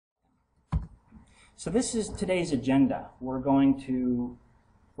So this is today's agenda. We're going to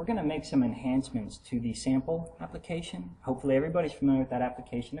make some enhancements to the sample application. Hopefully everybody's familiar with that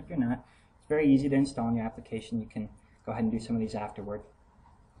application. If you're not, it's very easy to install in your application. You can go ahead and do some of these afterward.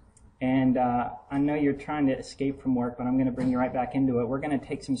 And I know you're trying to escape from work, but I'm going to bring you right back into it. We're going to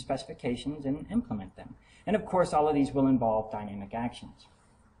take some specifications and implement them. And of course, all of these will involve dynamic actions.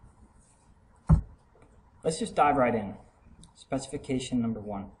 Let's just dive right in. Specification number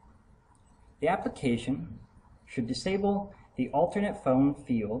 1. The application should disable the alternate phone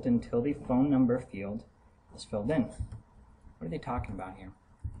field until the phone number field is filled in. What are they talking about here?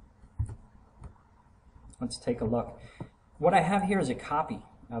 Let's take a look. What I have here is a copy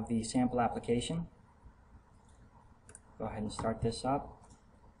of the sample application. Go ahead and start this up.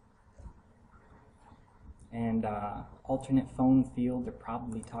 And alternate phone field, they're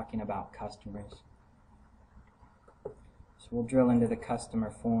probably talking about customers. So we'll drill into the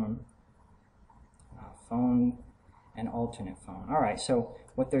customer form. Phone and alternate phone. All right, so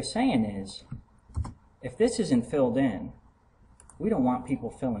what they're saying is, if this isn't filled in, we don't want people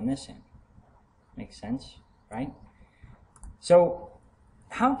filling this in. Makes sense, right? So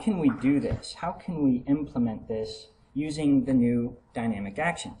how can we do this? How can we implement this using the new dynamic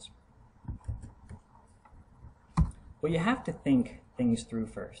actions? Well, you have to think things through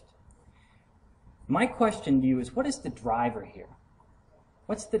first. My question to you is, what is the driver here?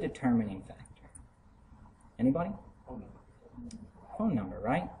 What's the determining factor? Anybody? Phone number,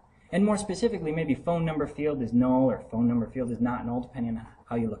 right? And more specifically, maybe phone number field is null or phone number field is not null, depending on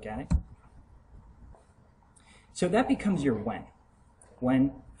how you look at it. So that becomes your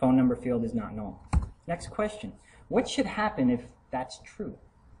when phone number field is not null. Next question, what should happen if that's true?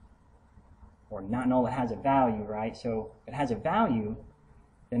 Or not null, it has a value, right? So if it has a value,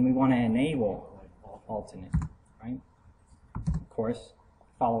 then we want to enable alternate, right? Of course,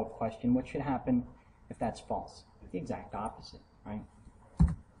 follow-up question, what should happen if that's false? The exact opposite, right?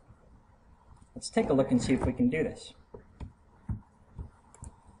 Let's take a look and see if we can do this. I'm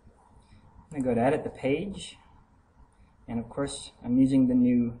going to go to edit the page. And of course, I'm using the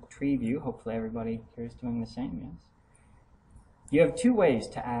new tree view. Hopefully everybody here is doing the same, yes? You have two ways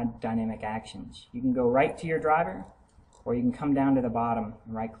to add dynamic actions. You can go right to your driver, or you can come down to the bottom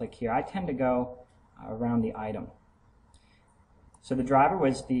and right-click here. I tend to go around the item. So the driver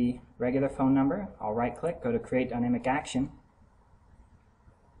was the regular phone number. I'll right-click, go to Create Dynamic Action.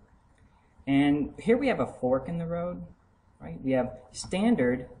 And here we have a fork in the road, right? We have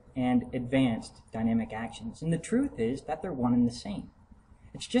standard and advanced dynamic actions. And the truth is that they're one and the same.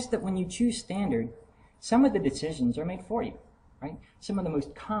 It's just that when you choose standard, some of the decisions are made for you, right? Some of the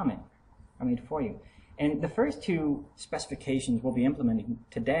most common are made for you. And the first two specifications we'll be implementing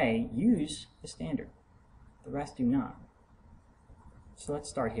today use the standard. The rest do not. So let's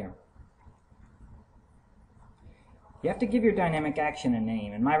start here. You have to give your dynamic action a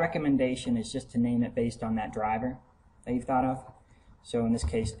name, and my recommendation is just to name it based on that driver that you've thought of. So in this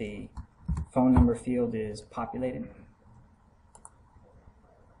case, the phone number field is populated.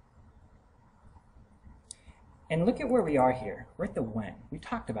 And look at where we are here. We're at the when. We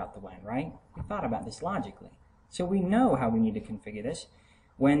talked about the when, right? We thought about this logically. So we know how we need to configure this.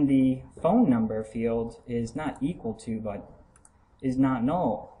 When the phone number field is not equal to, but is not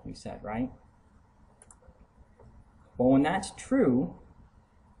null, we said, right? Well, when that's true,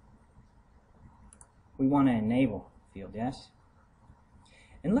 we want to enable field, yes?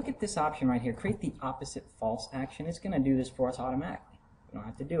 And look at this option right here, create the opposite false action. It's going to do this for us automatically. We don't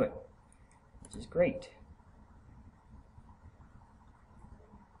have to do it, which is great.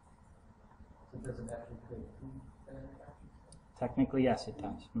 So does it actually create two dynamic actions? Technically, yes, it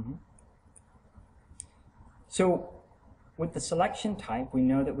does. So with the selection type, we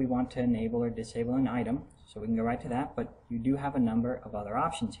know that we want to enable or disable an item, so we can go right to that, but you do have a number of other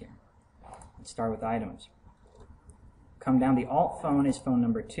options here. Let's start with items. Come down, the alt phone is phone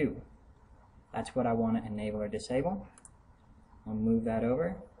number 2. That's what I want to enable or disable. I'll move that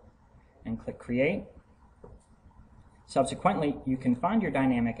over and click Create. Subsequently, you can find your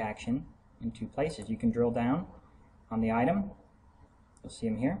dynamic action in two places. You can drill down on the item, you'll see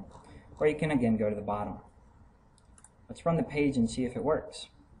them here, or you can again go to the bottom. Let's run the page and see if it works.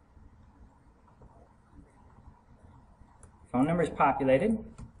 Phone number is populated.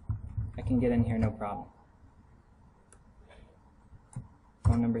 I can get in here no problem.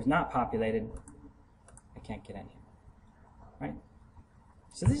 Phone number is not populated. I can't get in here. Right?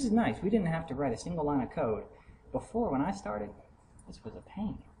 So this is nice. We didn't have to write a single line of code. Before, when I started, this was a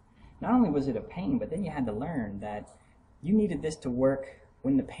pain. Not only was it a pain, but then you had to learn that you needed this to work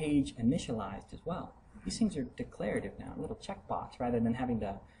when the page initialized as well. These things are declarative now, a little checkbox, rather than having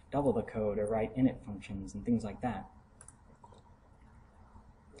to double the code or write init functions and things like that.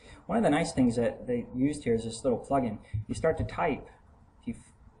 One of the nice things that they used here is this little plugin. You start to type, if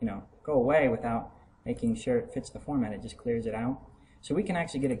you go away without making sure it fits the format, it just clears it out. So we can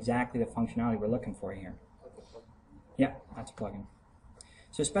actually get exactly the functionality we're looking for here. Yeah, that's a plugin.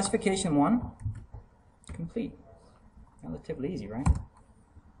 So specification 1, complete. Relatively easy, right?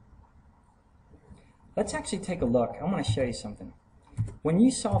 Let's actually take a look. I want to show you something. When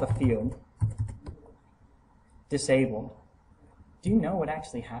you saw the field disabled, do you know what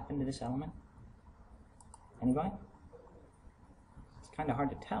actually happened to this element? Anybody? It's kind of hard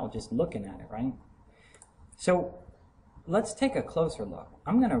to tell just looking at it, right? So let's take a closer look.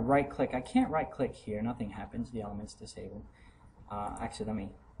 I'm going to right click. I can't right click here. Nothing happens. The element's disabled. Actually, let me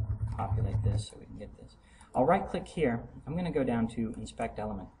populate this so we can get this. I'll right click here. I'm going to go down to inspect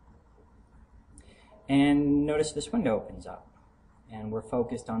element. And notice this window opens up. And we're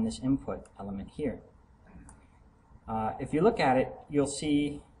focused on this input element here. If you look at it, you'll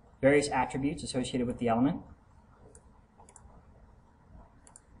see various attributes associated with the element.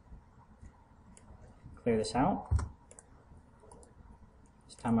 Clear this out.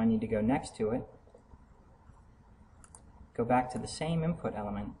 This time I need to go next to it. Go back to the same input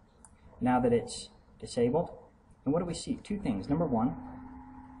element now that it's disabled. And what do we see? Two things. Number one,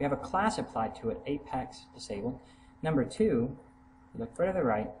 we have a class applied to it, Apex disabled. Number two, you look further to the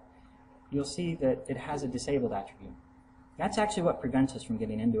right, you'll see that it has a disabled attribute. That's actually what prevents us from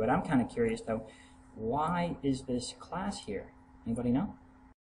getting into it. I'm kind of curious though, why is this class here? Anybody know?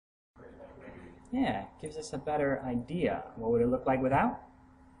 Yeah, gives us a better idea. What would it look like without?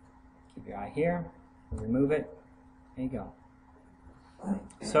 Keep your eye here, remove it, there you go.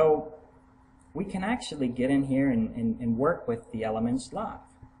 So we can actually get in here and work with the elements live,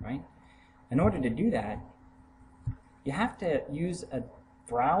 right? In order to do that, you have to use a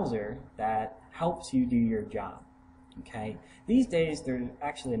browser that helps you do your job, okay? These days, there's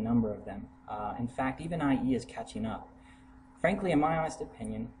actually a number of them. In fact, even IE is catching up. Frankly, in my honest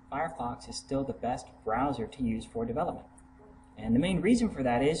opinion, Firefox is still the best browser to use for development. And the main reason for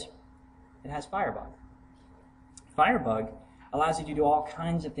that is it has Firebug. Firebug allows you to do all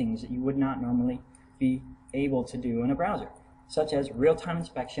kinds of things that you would not normally be able to do in a browser, such as real-time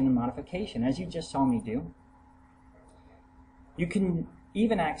inspection and modification, as you just saw me do. You can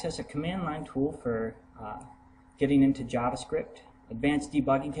even access a command line tool for getting into JavaScript, advanced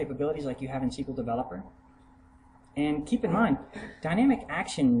debugging capabilities like you have in SQL Developer. And keep in mind, dynamic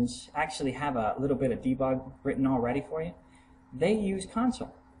actions actually have a little bit of debug written already for you. They use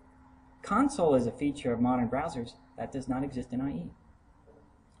console. Console is a feature of modern browsers that does not exist in IE.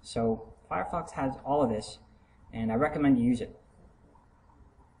 So Firefox has all of this, and I recommend you use it.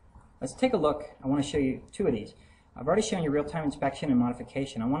 Let's take a look. I want to show you two of these. I've already shown you real-time inspection and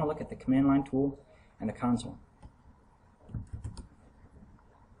modification. I want to look at the command line tool and the console.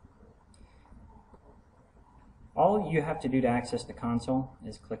 All you have to do to access the console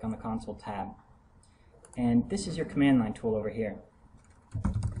is click on the console tab. And this is your command line tool over here.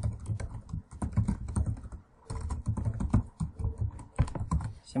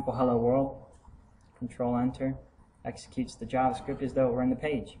 Simple hello world, control enter, executes the JavaScript as though it were in the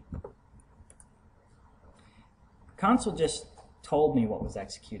page. Console just told me what was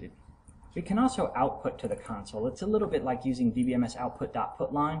executed. We can also output to the console. It's a little bit like using DBMS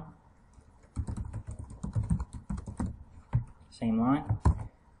output.putLine. Same line.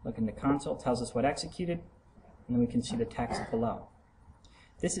 Look in the console, tells us what executed, and then we can see the text below.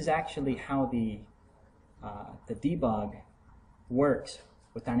 This is actually how the debug works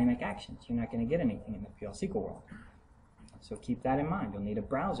with dynamic actions. You're not going to get anything in the PL SQL world. So keep that in mind. You'll need a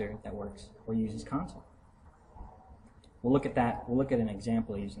browser that works or uses console. We'll look at that. We'll look at an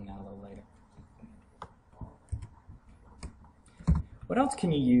example using that a little later. What else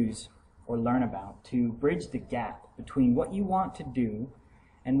can you use or learn about to bridge the gap between what you want to do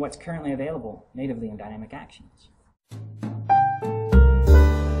and what's currently available natively in dynamic actions?